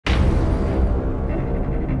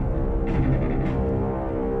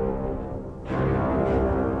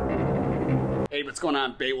Hey, what's going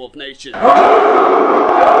on, Beowulf Nation? It's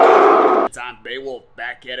on Beowulf,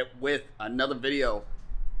 back at it with another video.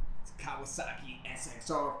 It's Kawasaki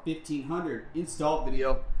SXR 1500 install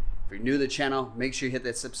video. If you're new to the channel, make sure you hit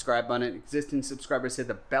that subscribe button. Existing subscribers, hit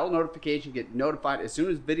the bell notification, get notified as soon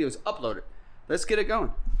as the video is uploaded. Let's get it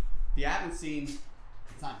going. If you haven't seen,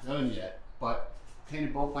 it's not done yet, but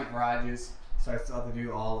painted both my garages, so I still have to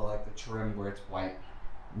do all the trim where it's white,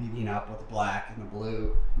 meeting up with the black and the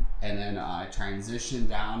blue, and then I transition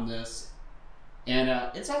down this, and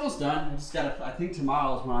it's almost done. I just gotta, I think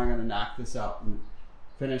tomorrow is when I'm gonna knock this out and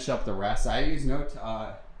finish up the rest. I use no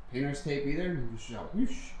painter's tape either,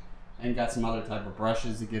 and got some other type of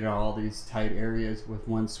brushes to get all these tight areas with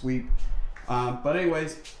one sweep. But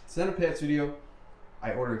anyways, it's not a past video.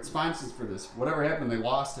 I ordered sponsons for this. Whatever happened, they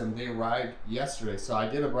lost them. They arrived yesterday, so I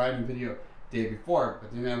did a riding video the day before,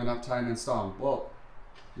 but didn't have enough time to install them. Well,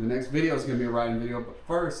 the next video is going to be a riding video, but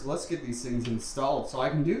first, let's get these things installed so I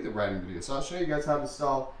can do the riding video. So I'll show you guys how to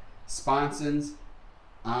install sponsons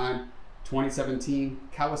on 2017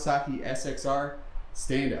 Kawasaki SXR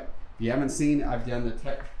stand-up. If you haven't seen, I've done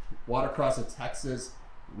the Watercross of Texas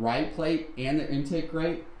ride plate and the intake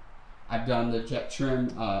grate. I've done the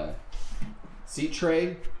Jettrim Mat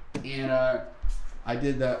Tray, and I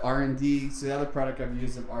did the R&D. So the other product I've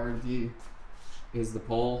used of R&D is the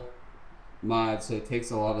pole mod, so it takes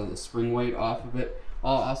a lot of the spring weight off of it.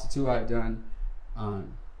 Also too, I've done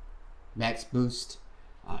max boost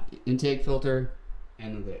intake filter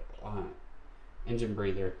and the engine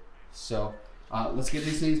breather. So let's get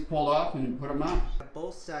these things pulled off and put them on.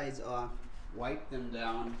 Both sides off, wipe them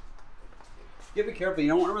down. You gotta be careful, you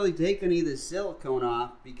don't want to really take any of the silicone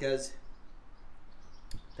off because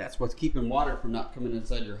that's what's keeping water from not coming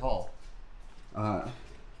inside your hull.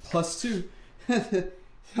 Plus two,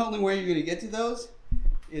 the only way you're going to get to those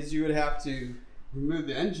is you would have to remove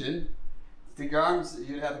the engine. The arms,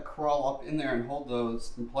 you'd have to crawl up in there and hold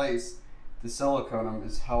those in place. The silicone them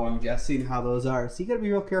is how I'm guessing how those are. So you got to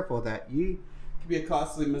be real careful with that. You could be a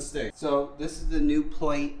costly mistake. So this is the new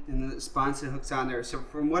plate and the sponson hooks on there. So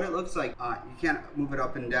from what it looks like, you can't move it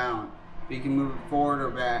up and down, but you can move it forward or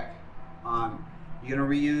back. You're going to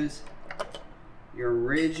reuse your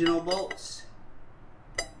original bolts.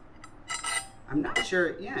 I'm not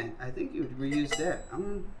sure. Yeah, I think you would reuse that. That's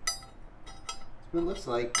what it looks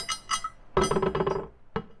like.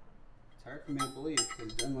 It's hard for me to believe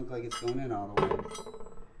because it doesn't look like it's going in all the way.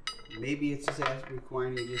 Maybe it's just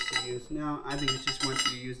requiring you just to use. No, I think it's just wants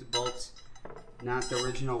you to use the bolts, not the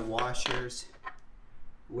original washers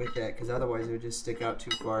with that, because otherwise it would just stick out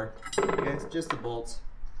too far. Yeah, it's just the bolts.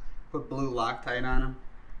 Put blue Loctite on them.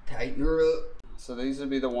 Tighten her up. So these would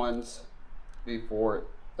be the ones before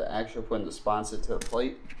the actual putting the sponson to the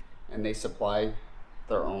plate, and they supply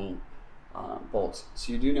their own bolts.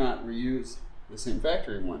 So you do not reuse the same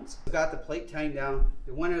factory ones. Got the plate tightened down.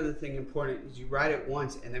 The one other thing important is you ride it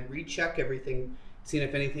once and then recheck everything, seeing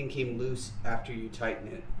if anything came loose after you tighten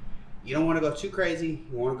it. You don't want to go too crazy.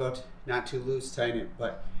 You want to go not too loose, tighten it,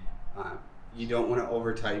 but you don't want to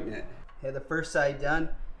over tighten it. Had the first side done.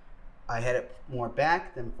 I had it more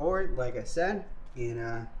back than forward, like I said,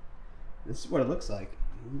 and this is what it looks like.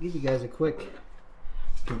 I'll give you guys a quick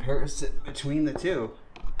comparison between the two.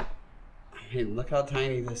 I mean, look how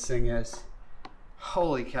tiny this thing is.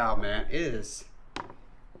 Holy cow, man. It is.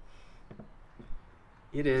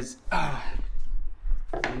 And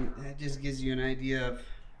that just gives you an idea of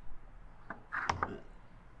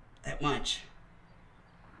that much.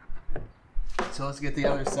 So let's get the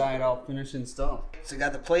other side all finished installed. So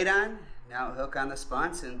got the plate on, now hook on the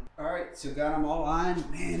sponson. Alright, so got them all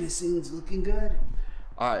on. Man, this thing's looking good.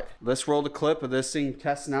 Alright, let's roll the clip of this thing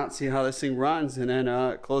testing out, see how this thing runs, and then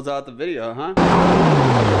close out the video, huh?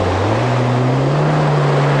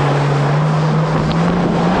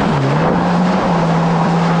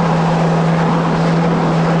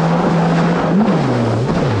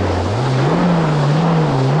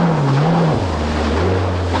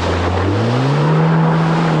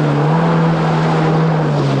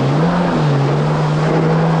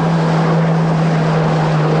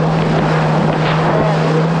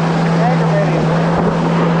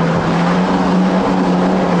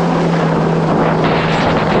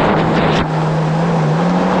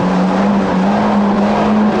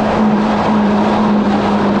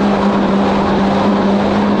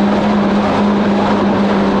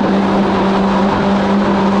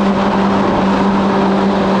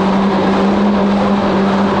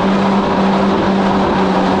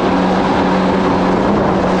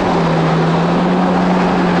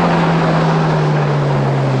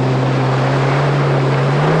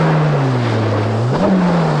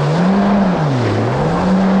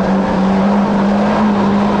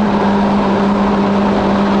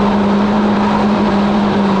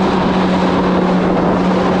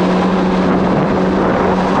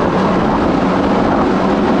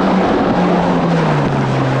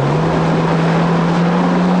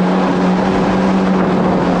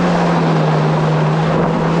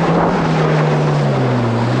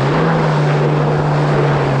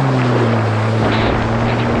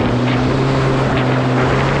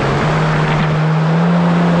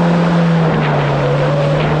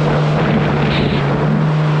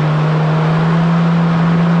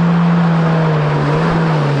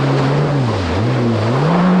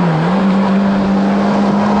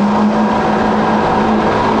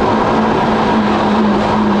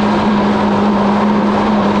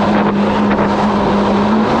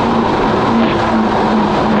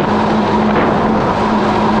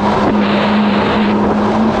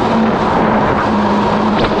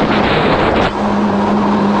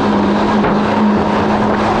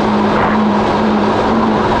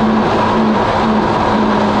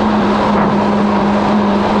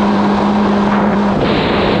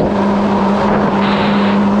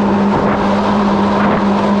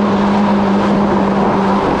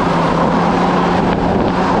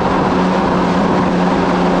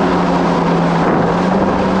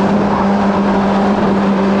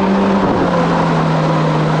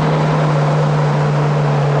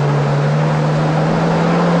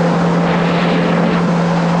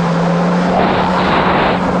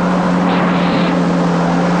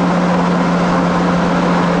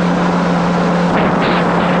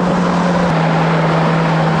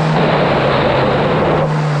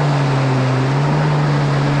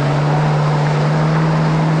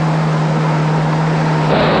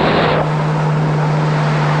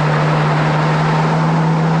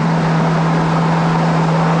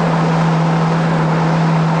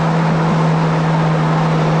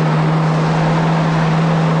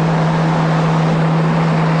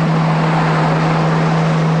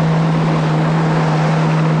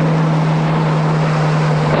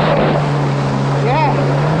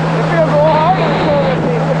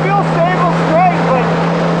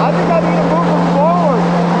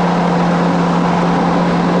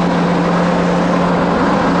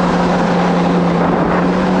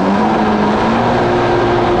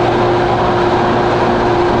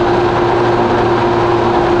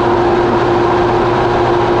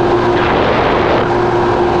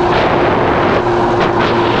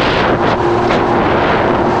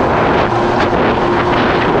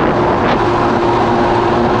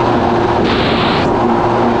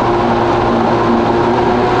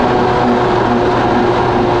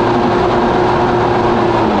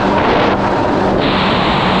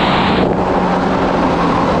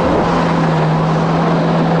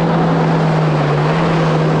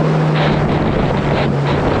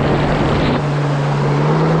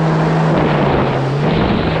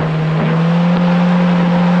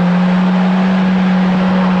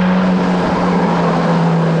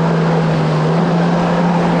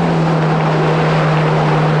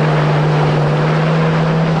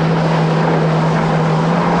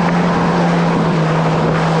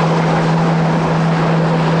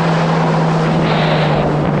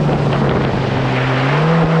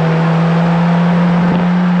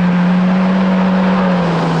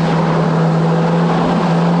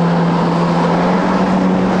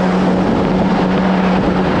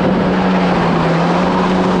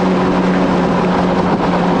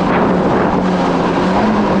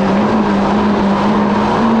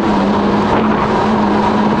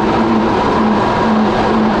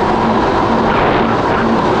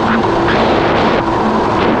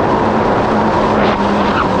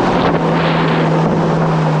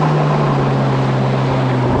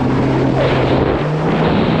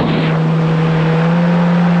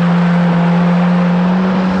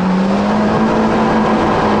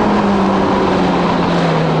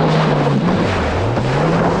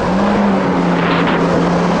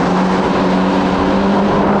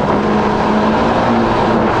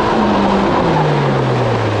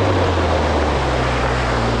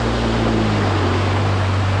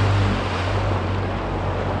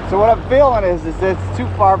 So what I'm feeling is it's too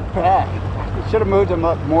far back. Should have moved them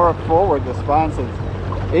up more forward, the sponsons.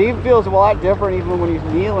 It even feels a lot different even when you're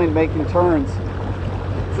kneeling making turns.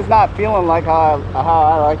 It's just not feeling like how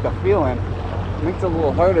I like the feeling. It makes it a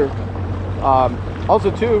little harder.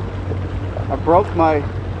 Also too, I broke my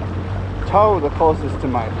toe, the closest to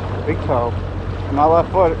my big toe, and my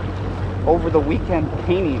left foot over the weekend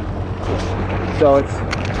painting. So it's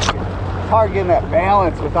hard getting that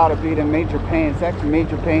balance without it being in major pain. It's actually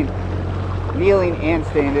major pain kneeling and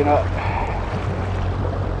standing up.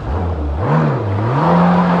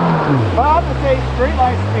 But I have to say, straight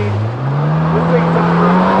line speed, this thing's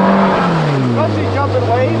improved. Especially jumping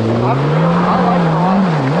waves, I'm feeling